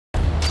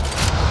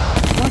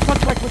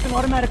an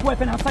automatic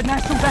weapon outside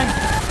National Bank.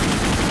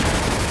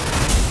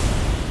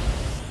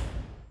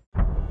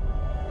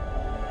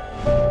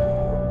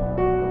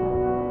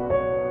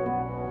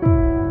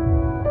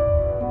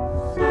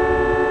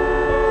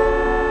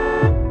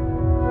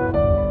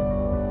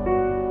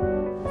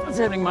 What's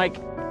happening, Mike?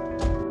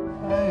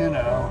 You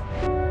know.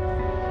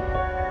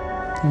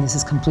 And this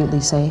is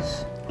completely safe?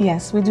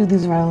 Yes, we do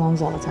these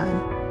ride-alongs all the time.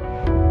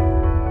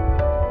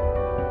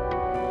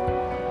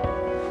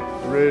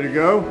 Ready to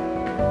go?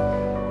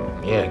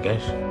 Yeah, I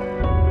guess.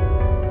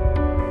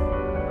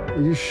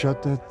 Will you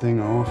shut that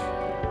thing off?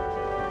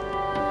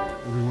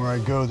 Everywhere I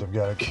go, they've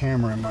got a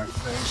camera in my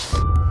face.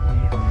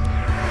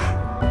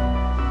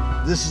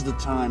 This is the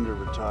time to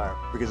retire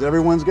because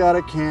everyone's got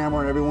a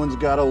camera and everyone's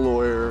got a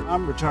lawyer.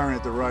 I'm retiring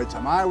at the right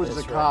time. I was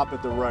the cop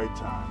at the right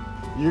time.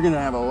 You're gonna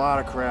have a lot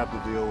of crap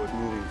to deal with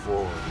moving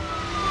forward.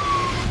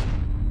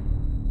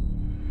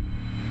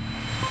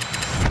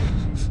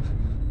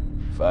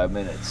 "5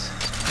 minutes.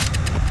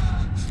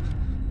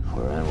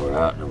 We're in, we're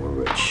out, and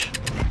we're rich."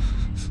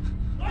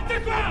 On the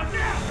ground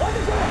now! On the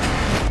ground!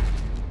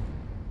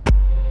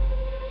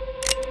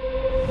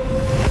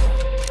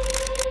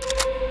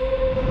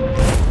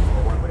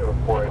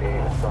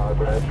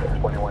 Progress,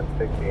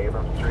 2160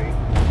 Abrams Street.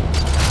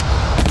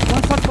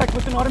 One suspect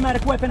with an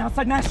automatic weapon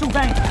outside National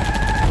Bank.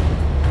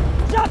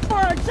 Shots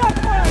fired! Shots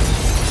fired!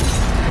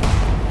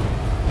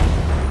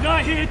 We're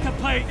not here to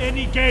play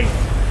any game.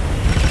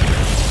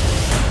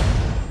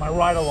 My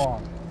ride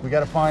along. We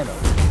gotta find him.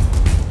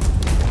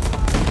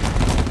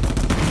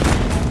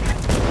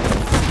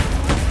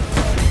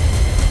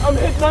 I'm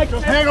hit, Mike.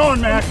 Just hang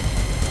on, Mac.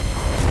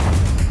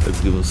 Let's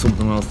give us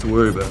something else to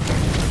worry about.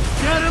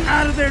 Get him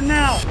out of there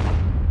now!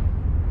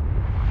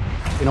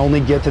 And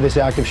only get to this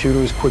active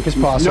shooter as quick as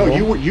possible.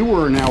 No, you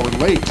were an hour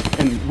late,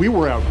 and we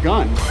were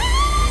outgunned.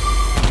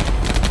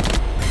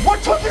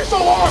 What took you so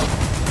long?